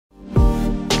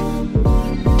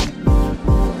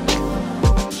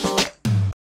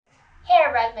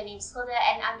my name is Hilda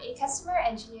and I'm a customer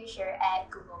engineer here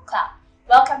at Google Cloud.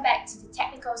 Welcome back to the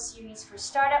technical series for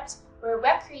startups, where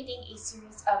we're creating a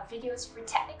series of videos for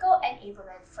technical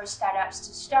enablement for startups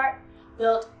to start,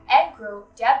 build, and grow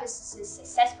their businesses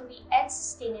successfully and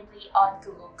sustainably on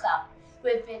Google Cloud.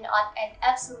 We've been on an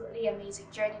absolutely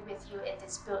amazing journey with you in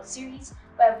this build series,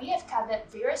 where we have covered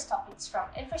various topics from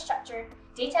infrastructure,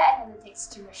 data analytics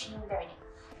to machine learning.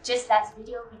 Just last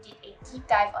video, we did a deep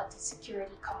dive onto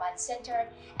Security Command Center,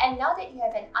 and now that you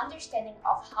have an understanding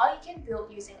of how you can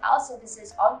build using our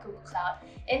services on Google Cloud,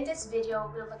 in this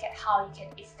video, we'll look at how you can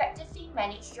effectively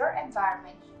manage your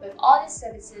environment with all these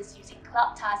services using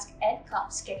Cloud Task and Cloud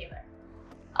Scheduler.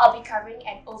 I'll be covering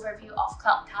an overview of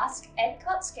Cloud Task and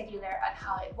Cloud Scheduler on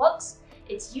how it works,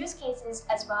 its use cases,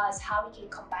 as well as how we can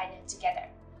combine them together.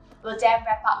 We'll then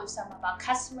wrap up with some of our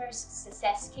customers'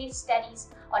 success case studies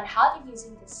on how they're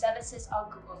using the services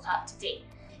on Google Cloud today.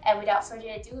 And without further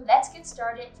ado, let's get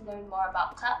started to learn more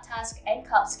about Cloud Task and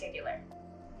Cloud Scheduler.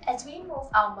 As we move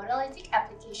our monolithic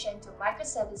application to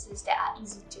microservices that are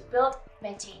easy to build,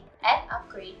 maintain, and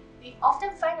upgrade, we often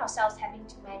find ourselves having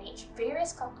to manage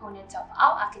various components of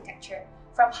our architecture,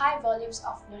 from high volumes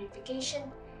of notification,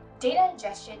 data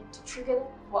ingestion to triggering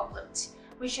workloads.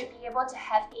 We should be able to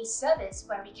have a service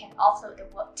where we can offload the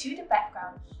work to the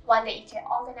background, one that you can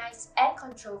organize and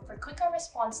control for quicker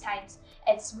response times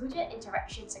and smoother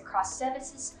interactions across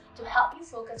services to help you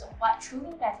focus on what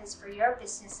truly matters for your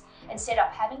business instead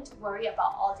of having to worry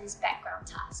about all these background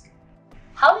tasks.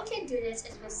 How we can do this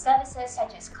is with services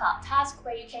such as Cloud Task,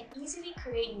 where you can easily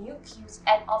create new queues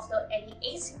and offload any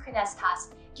asynchronous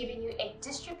tasks, giving you a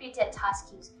distributed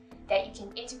task queues that you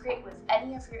can integrate with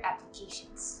any of your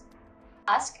applications.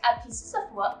 Tasks are pieces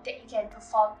of work that you can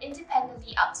perform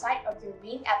independently outside of your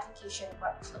main application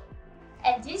workflow.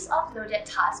 And these offloaded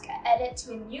tasks are added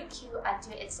to a new queue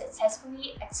until it's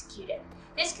successfully executed.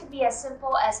 This could be as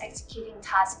simple as executing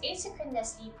tasks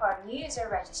asynchronously for new user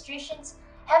registrations,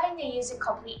 having the user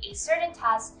complete a certain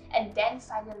task, and then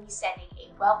finally sending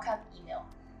a welcome email.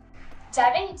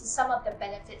 Diving into some of the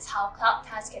benefits how Cloud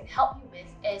Task can help you with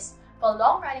is, for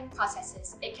long-running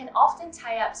processes, it can often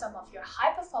tie up some of your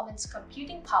high-performance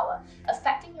computing power,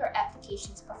 affecting your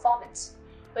application's performance.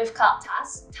 With Cloud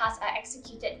Tasks, tasks are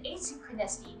executed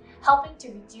asynchronously, helping to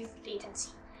reduce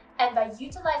latency. And by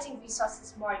utilizing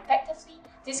resources more effectively,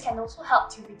 this can also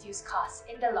help to reduce costs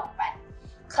in the long run.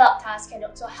 Cloud Tasks can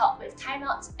also help with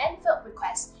timeouts and field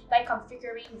requests by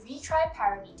configuring retry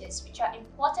parameters, which are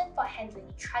important for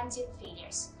handling transient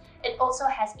failures. It also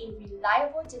has a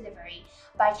reliable delivery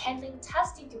by handling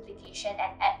task deduplication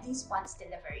and at least once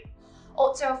delivery.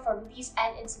 Also, for release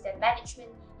and incident management,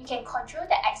 you can control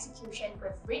the execution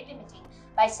with rate limiting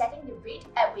by setting the rate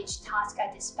at which tasks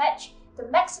are dispatched, the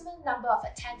maximum number of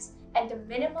attempts, and the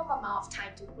minimum amount of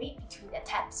time to wait between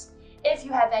attempts. If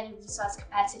you have any resource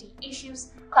capacity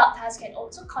issues, Cloud Task can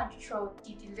also control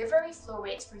the delivery flow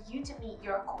rates for you to meet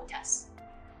your quotas.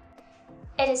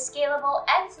 It is scalable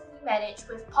and fully managed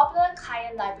with popular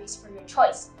client libraries for your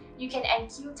choice. You can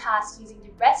enqueue tasks using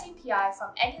the REST API from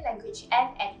any language and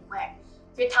anywhere.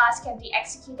 Your task can be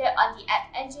executed on the App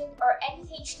Engine or any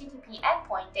HTTP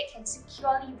endpoint that can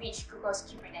securely reach Google's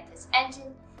Kubernetes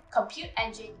engine, Compute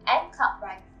Engine, and Cloud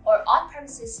Run, or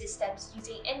on-premises systems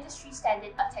using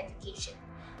industry-standard authentication.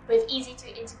 With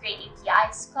easy-to-integrate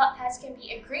APIs, Cloud Task can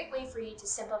be a great way for you to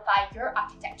simplify your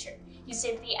architecture. You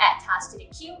simply add tasks to the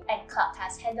queue and Cloud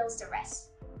Task handles the rest.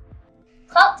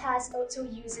 Cloud Task also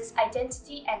uses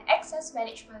identity and access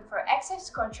management for access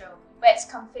control, where it's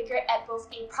configured at both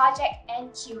a project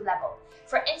and queue level.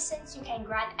 For instance, you can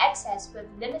grant access with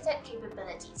limited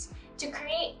capabilities to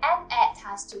create and add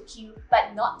tasks to a queue,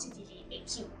 but not to delete a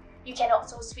queue. You can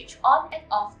also switch on and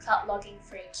off cloud logging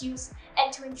for your queues,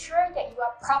 and to ensure that you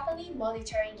are properly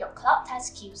monitoring your Cloud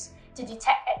Task queues to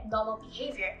detect abnormal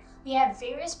behavior, we have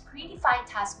various predefined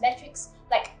task metrics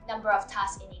like number of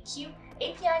tasks in a queue,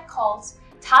 API calls,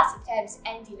 task attempts,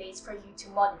 and delays for you to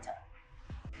monitor.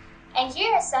 And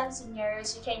here are some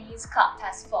scenarios you can use Cloud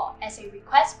Task for as a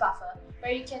request buffer,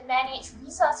 where you can manage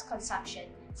resource consumption,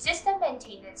 system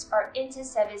maintenance, or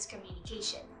inter-service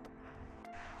communication.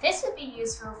 This would be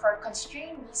useful for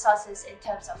constraining resources in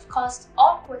terms of cost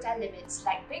or quota limits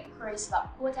like BigQuery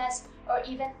slot quotas, or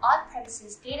even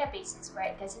on-premises databases where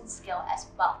it doesn't scale as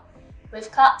well.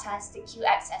 With Cloud Task, the queue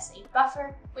acts as a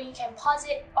buffer where you can pause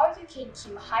it, or you can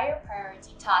queue higher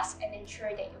priority tasks and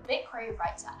ensure that your BigQuery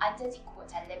writes are under the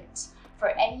quota limits for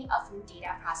any of your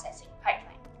data processing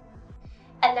pipeline.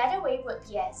 Another way would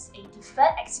be as a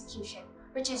deferred execution,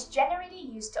 which is generally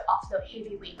used to offload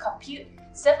heavyweight compute,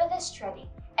 serverless threading,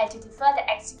 and to defer the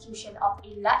execution of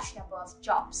a large number of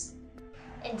jobs.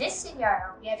 In this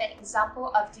scenario, we have an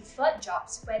example of deferred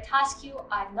jobs where task queue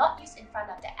are not used in front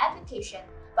of the application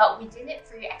but within it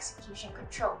for your execution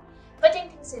control. Putting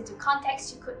things into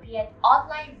context, you could be an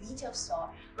online retail store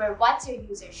where once your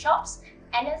user shops,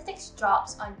 analytics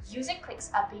jobs on user clicks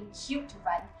are being queued to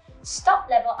run, stock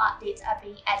level updates are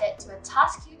being added to a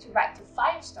task queue to write to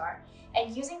Firestore,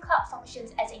 and using Cloud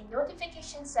Functions as a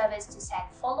notification service to send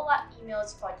follow-up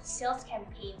emails for the sales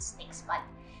campaigns next month.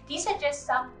 These are just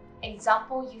some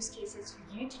example use cases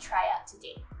for you to try out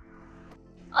today.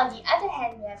 On the other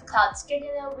hand, we have Cloud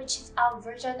Scheduler, which is our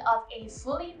version of a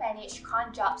fully managed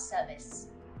cron job service.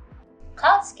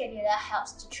 Cloud Scheduler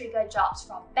helps to trigger jobs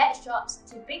from batch jobs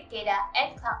to big data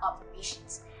and cloud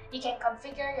operations. You can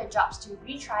configure your jobs to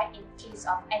retry in case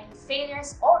of any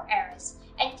failures or errors,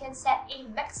 and you can set a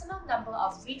maximum number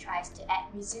of retries to add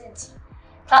resiliency.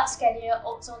 Cloud Scheduler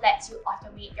also lets you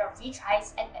automate your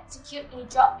retries and execute a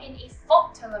job in a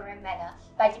fault-tolerant manner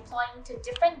by deploying to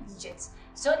different regions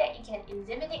so that you can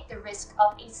eliminate the risk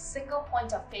of a single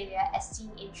point of failure as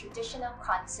seen in traditional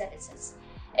cron services.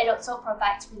 It also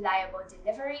provides reliable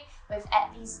delivery with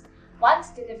at least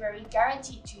once delivery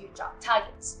guaranteed to your job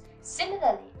targets.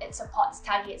 Similarly, it supports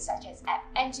targets such as App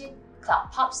Engine,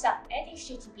 Cloud PubSub, and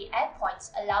HTTP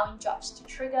endpoints, allowing jobs to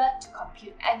trigger to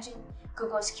Compute Engine,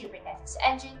 Google's Kubernetes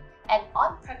Engine, and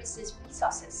on-premises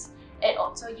resources. It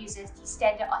also uses the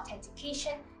standard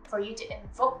authentication for you to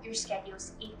invoke your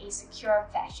schedules in a secure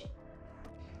fashion.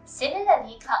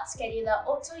 Similarly, Cloud Scheduler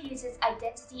also uses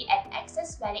identity and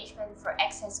access management for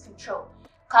access control.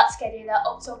 Cloud Scheduler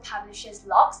also publishes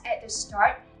logs at the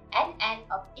start and end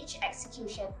of each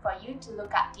execution for you to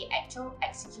look up the actual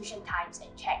execution times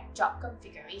and check job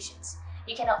configurations.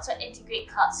 You can also integrate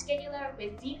Cloud Scheduler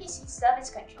with VPC service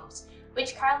controls,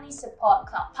 which currently support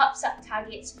Cloud PubSub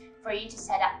targets for you to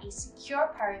set up a secure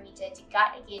parameter to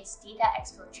guard against data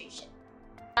exfiltration.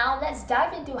 Now let's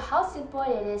dive into how simple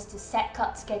it is to set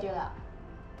Cloud Scheduler up.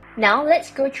 Now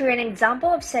let's go through an example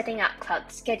of setting up Cloud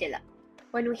Scheduler.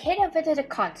 When we head over to the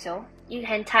console, you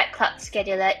can type Cloud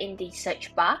Scheduler in the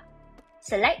search bar,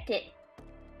 select it,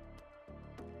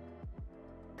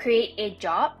 create a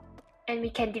job, and we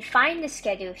can define the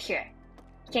schedule here.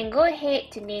 You can go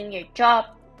ahead to name your job,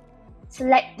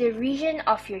 select the region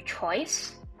of your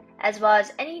choice, as well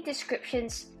as any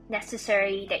descriptions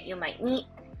necessary that you might need,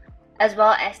 as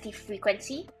well as the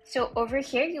frequency. So over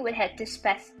here, you would have to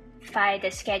specify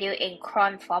the schedule in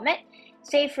cron format.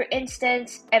 Say for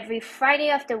instance, every Friday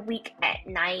of the week at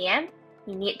 9 AM,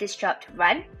 you need this job to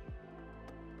run,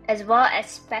 as well as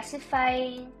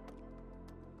specifying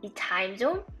the time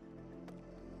zone.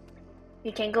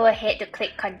 You can go ahead to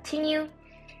click continue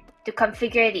to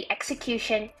configure the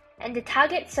execution, and the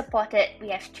targets supported, we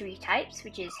have three types,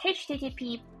 which is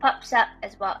HTTP, PubSub,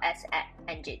 as well as App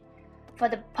Engine. For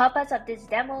the purpose of this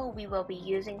demo, we will be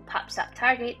using PubSub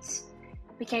targets.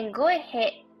 We can go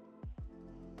ahead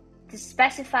to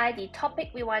specify the topic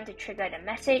we want to trigger the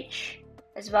message,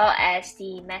 as well as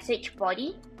the message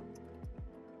body.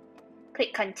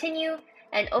 Click continue,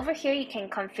 and over here you can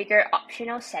configure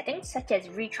optional settings such as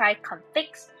retry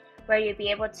configs, where you'll be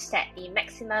able to set the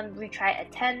maximum retry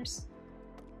attempts,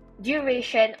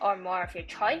 duration, or more of your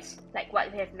choice, like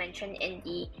what we have mentioned in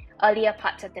the earlier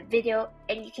parts of the video,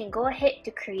 and you can go ahead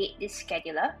to create this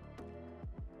scheduler.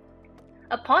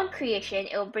 Upon creation,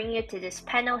 it will bring you to this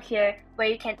panel here where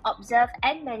you can observe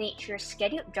and manage your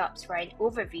scheduled jobs for an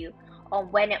overview on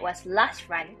when it was last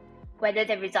run, whether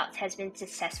the results has been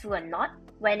successful or not,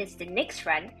 when is the next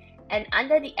run, and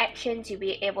under the actions you'll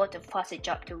be able to force a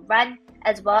job to run,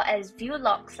 as well as view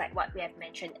logs like what we have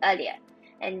mentioned earlier.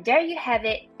 And there you have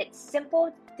it. It's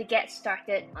simple to get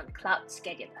started on Cloud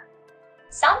Scheduler.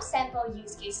 Some sample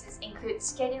use cases include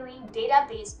scheduling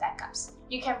database backups.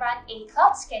 You can run a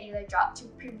Cloud Scheduler job to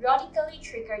periodically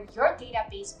trigger your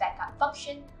database backup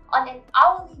function on an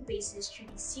hourly basis through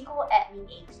the SQL Admin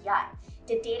API.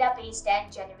 The database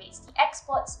then generates the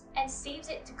exports and saves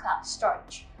it to cloud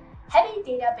storage. Having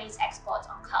database exports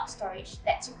on cloud storage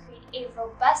lets you create a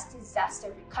robust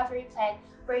disaster recovery plan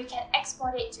where you can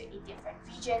export it to a different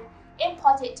region,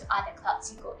 import it to other Cloud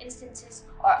SQL instances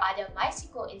or other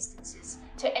MySQL instances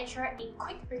to ensure a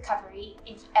quick recovery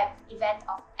in the event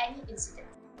of any incident.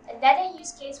 Another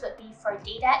use case would be for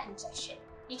data ingestion.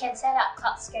 You can set up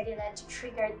Cloud Scheduler to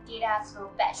trigger data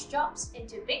flow batch jobs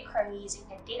into BigQuery using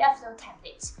the data flow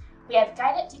templates. We have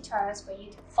guided tutorials for you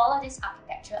to follow this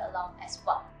architecture along as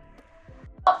well.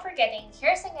 Not forgetting,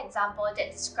 here's an example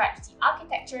that describes the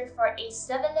architecture for a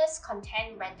serverless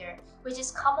content render, which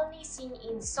is commonly seen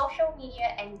in social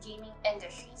media and gaming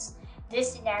industries.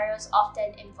 These scenarios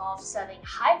often involve serving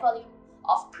high volume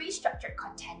of pre-structured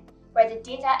content. where the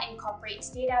data incorporates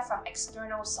data from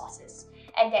external sources,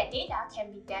 and that data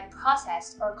can be then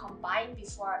processed or combined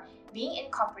before being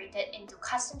incorporated into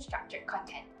custom structured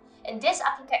content. In this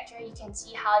architecture, you can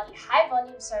see how the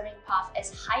high-volume serving path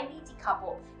is highly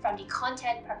decoupled from the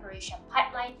content preparation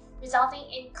pipeline, resulting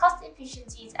in cost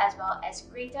efficiencies as well as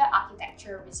greater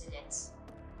architectural resilience.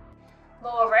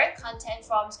 Moreover, content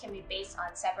forms can be based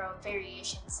on several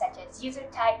variations such as user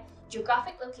type,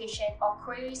 geographic location, or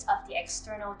queries of the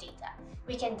external data.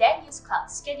 We can then use Cloud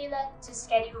Scheduler to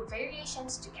schedule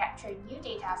variations to capture new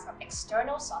data from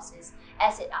external sources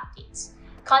as it updates.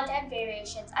 Content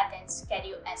variations are then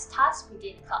scheduled as tasks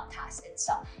within Cloud Tasks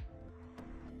itself.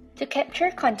 To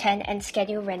capture content and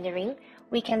schedule rendering,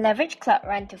 we can leverage Cloud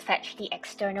Run to fetch the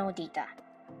external data,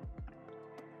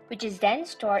 which is then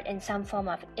stored in some form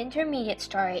of intermediate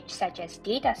storage such as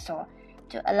data store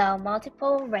to allow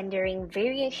multiple rendering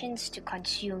variations to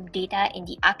consume data in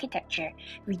the architecture,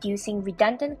 reducing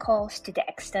redundant calls to the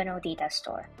external data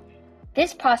store.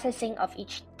 This processing of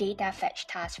each data fetch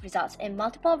task results in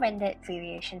multiple rendered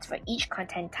variations for each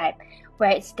content type,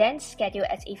 where it's then scheduled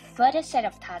as a further set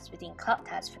of tasks within Cloud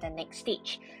Tasks for the next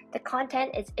stage. The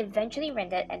content is eventually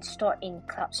rendered and stored in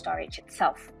Cloud Storage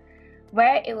itself,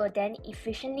 where it will then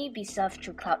efficiently be served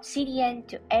through Cloud CDN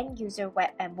to end-user web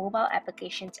and mobile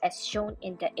applications as shown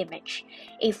in the image.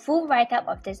 A full write-up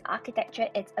of this architecture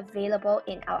is available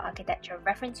in our architecture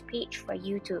reference page for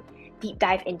you to deep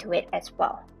dive into it as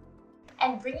well.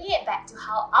 And bringing it back to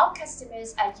how our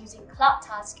customers are using Cloud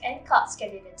Task and Cloud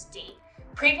Scheduler today,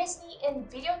 previously in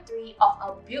video 3 of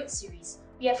our build series,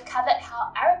 we have covered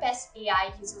how Arabesque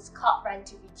AI uses Cloud Run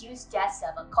to reduce their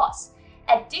server costs.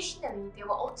 Additionally, they were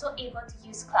also able to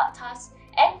use Cloud Tasks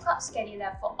and Cloud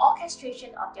Scheduler for orchestration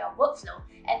of their workflow,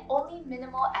 and only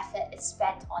minimal effort is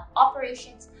spent on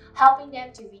operations, helping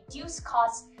them to reduce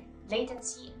costs,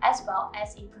 latency, as well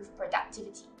as improve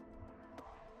productivity.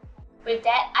 With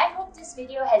that, I hope this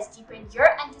video has deepened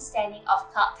your understanding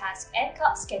of Cloud Task and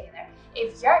Cloud Scheduler.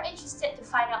 If you're interested to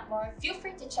find out more, feel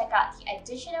free to check out the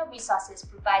additional resources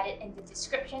provided in the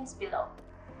descriptions below.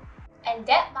 And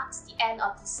that marks the end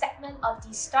of this segment of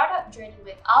the Startup Journey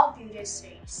with our Builders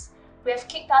series. We have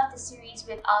kicked off the series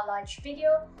with our launch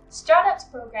video, Startups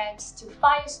Programs to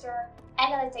Firestore,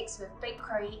 Analytics with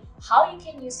BigQuery, how you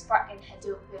can use Spark and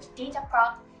Hadoop with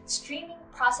Dataproc, Streaming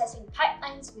Processing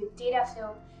Pipelines with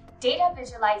Dataflow, Data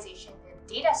Visualization with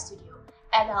Data Studio,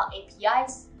 ML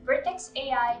APIs, Vertex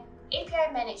AI,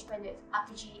 API Management with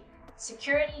RPG,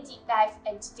 Security Deep Dive,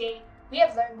 and today we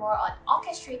have learned more on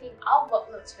orchestrating our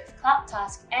workloads with Cloud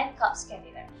Task and Cloud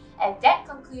Scheduler. And that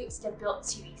concludes the Build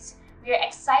series. We are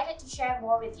excited to share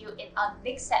more with you in our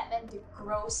next segment, the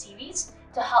Grow series,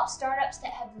 to help startups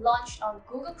that have launched on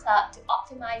Google Cloud to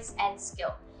optimize and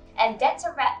scale. And that's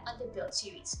a wrap on the Build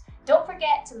series. Don't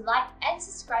forget to like and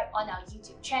subscribe on our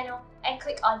YouTube channel and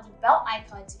click on the bell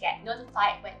icon to get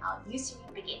notified when our new series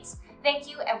begins. Thank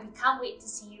you, and we can't wait to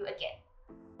see you again.